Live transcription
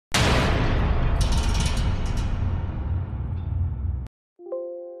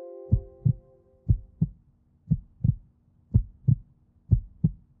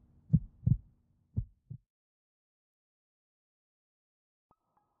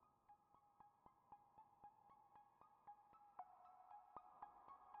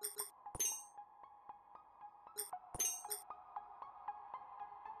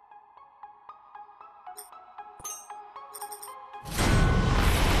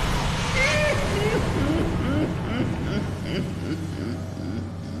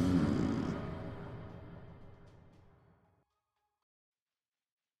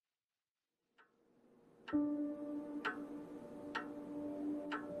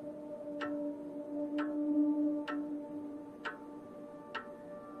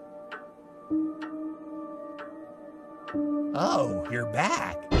Oh, you're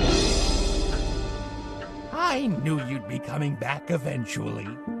back. I knew you'd be coming back eventually.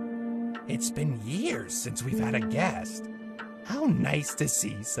 It's been years since we've had a guest. How nice to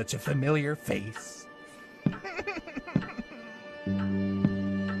see such a familiar face.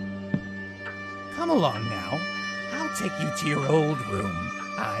 Come along now. I'll take you to your old room.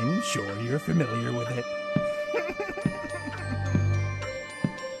 I'm sure you're familiar with it.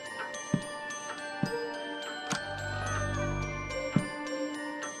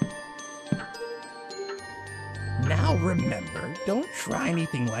 Now remember, don't try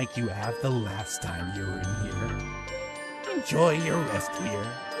anything like you have the last time you were in here. Enjoy your rest here.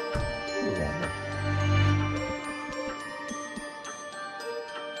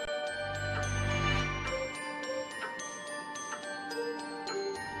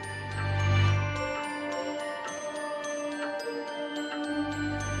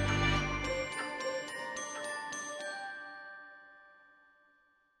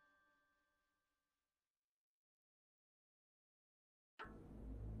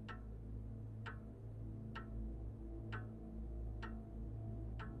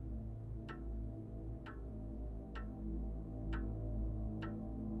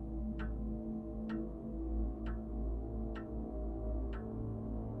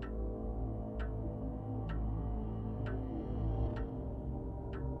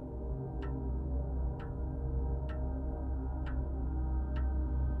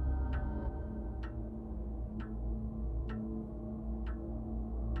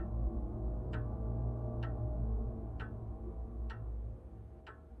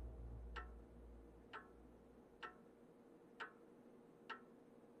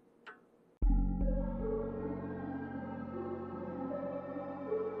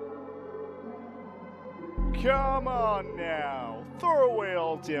 Come on now, throw away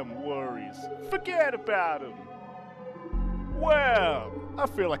all them worries. Forget about them. Well, I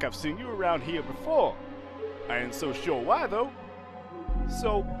feel like I've seen you around here before. I ain't so sure why though.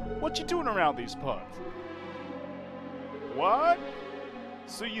 So, what you doing around these parts? What?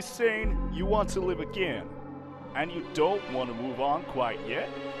 So you're saying you want to live again, and you don't want to move on quite yet?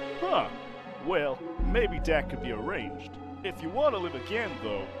 Huh. Well, maybe that could be arranged. If you want to live again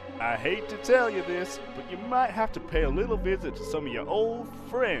though, I hate to tell you this, but you might have to pay a little visit to some of your old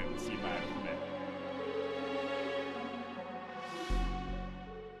friends you might have met.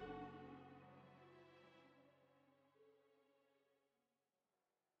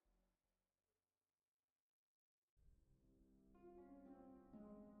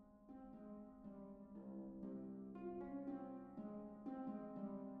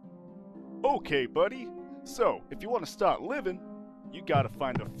 Okay, buddy. So, if you want to start living, you gotta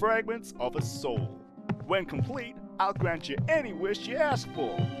find the fragments of a soul. When complete, I'll grant you any wish you ask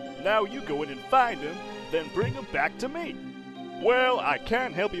for. Now you go in and find them, then bring them back to me. Well, I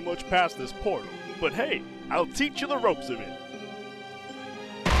can't help you much past this portal, but hey, I'll teach you the ropes of it.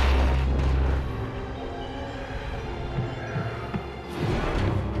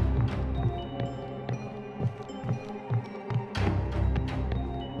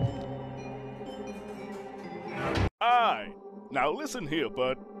 Aye. Now listen here,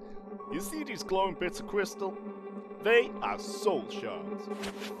 bud. You see these glowing bits of crystal? They are soul shards,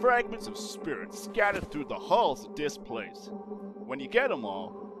 fragments of spirit scattered through the halls of this place. When you get them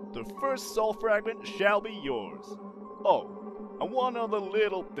all, the first soul fragment shall be yours. Oh, and one other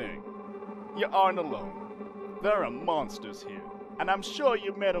little thing. You aren't alone. There are monsters here, and I'm sure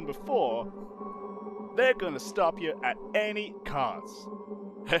you've met them before. They're gonna stop you at any cost.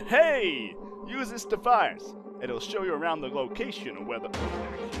 Hey! Use this device. It'll show you around the location of where the...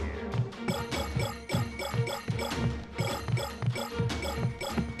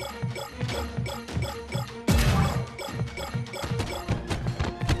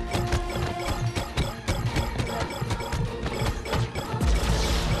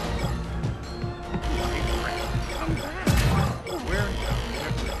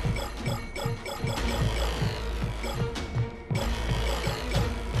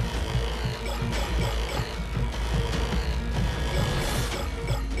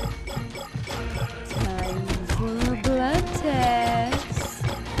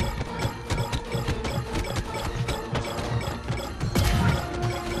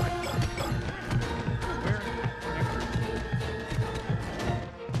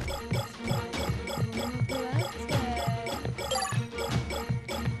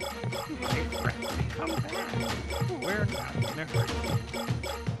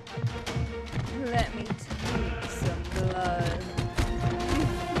 Let me take some blood.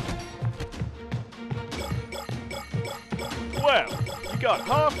 Well, you got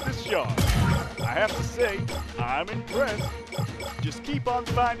half this yard. I have to say, I'm impressed. Just keep on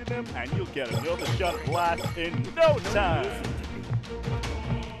finding them and you'll get another shot of life in no time.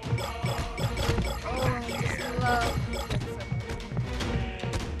 Oh, I just love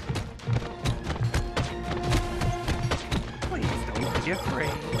Please don't be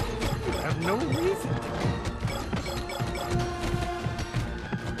afraid. You have no reason to be.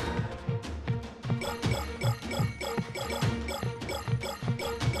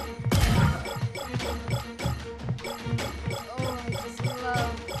 Oh, I just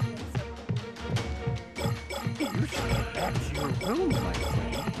love You should get back to your room, my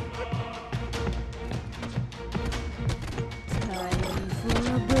friend. time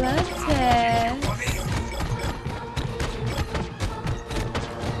for a blood test.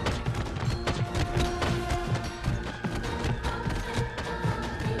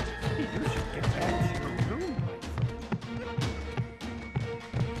 You should get back to your room, my friend.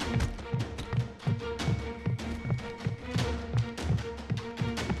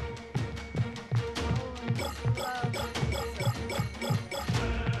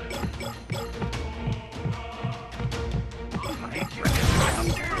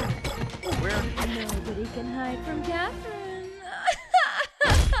 Where? Nobody can hide from Catherine.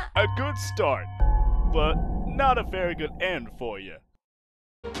 A good start, but not a very good end for you.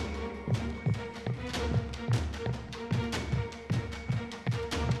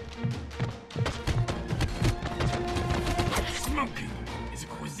 Smoking is a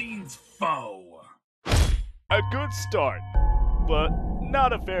cuisine's foe. A good start, but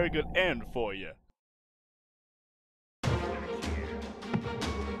not a very good end for you.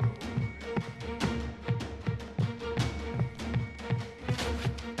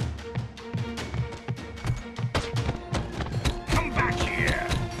 Come back here.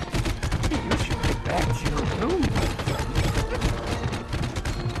 You should get back to your room, my friend.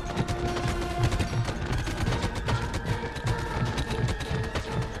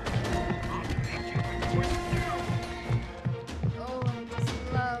 Oh, I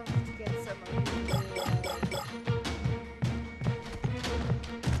just love to get some of these.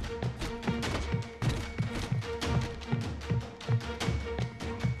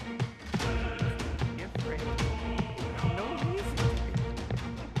 Be afraid. You have no reason to be.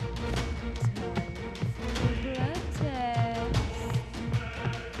 Time for a blood test.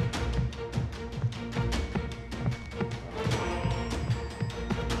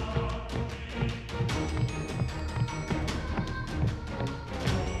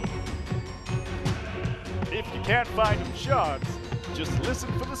 If you can't find them shards, just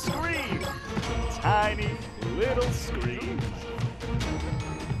listen for the screams. Tiny little screams.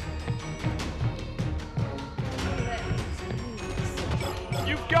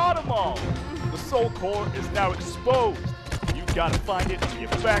 You've got them all. The soul core is now exposed. You've got to find it and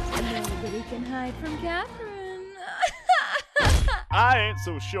get back. Nobody can hide from Catherine. I ain't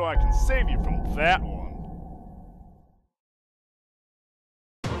so sure I can save you from that one.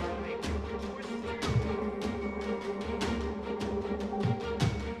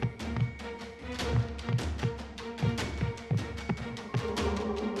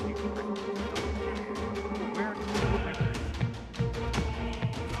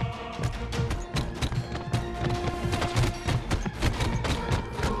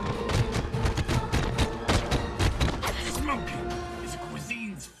 Smoking is a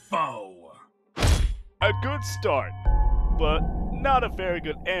cuisine's foe. A good start, but not a very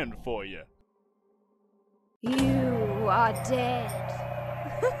good end for you. You are dead.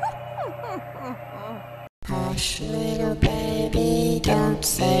 Hush, little baby, don't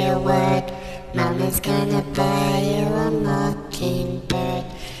say a word. Mama's gonna buy you a mockingbird.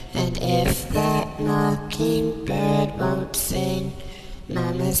 And if that mockingbird won't sing,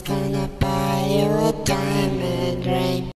 Mama's gonna buy you a diamond ring.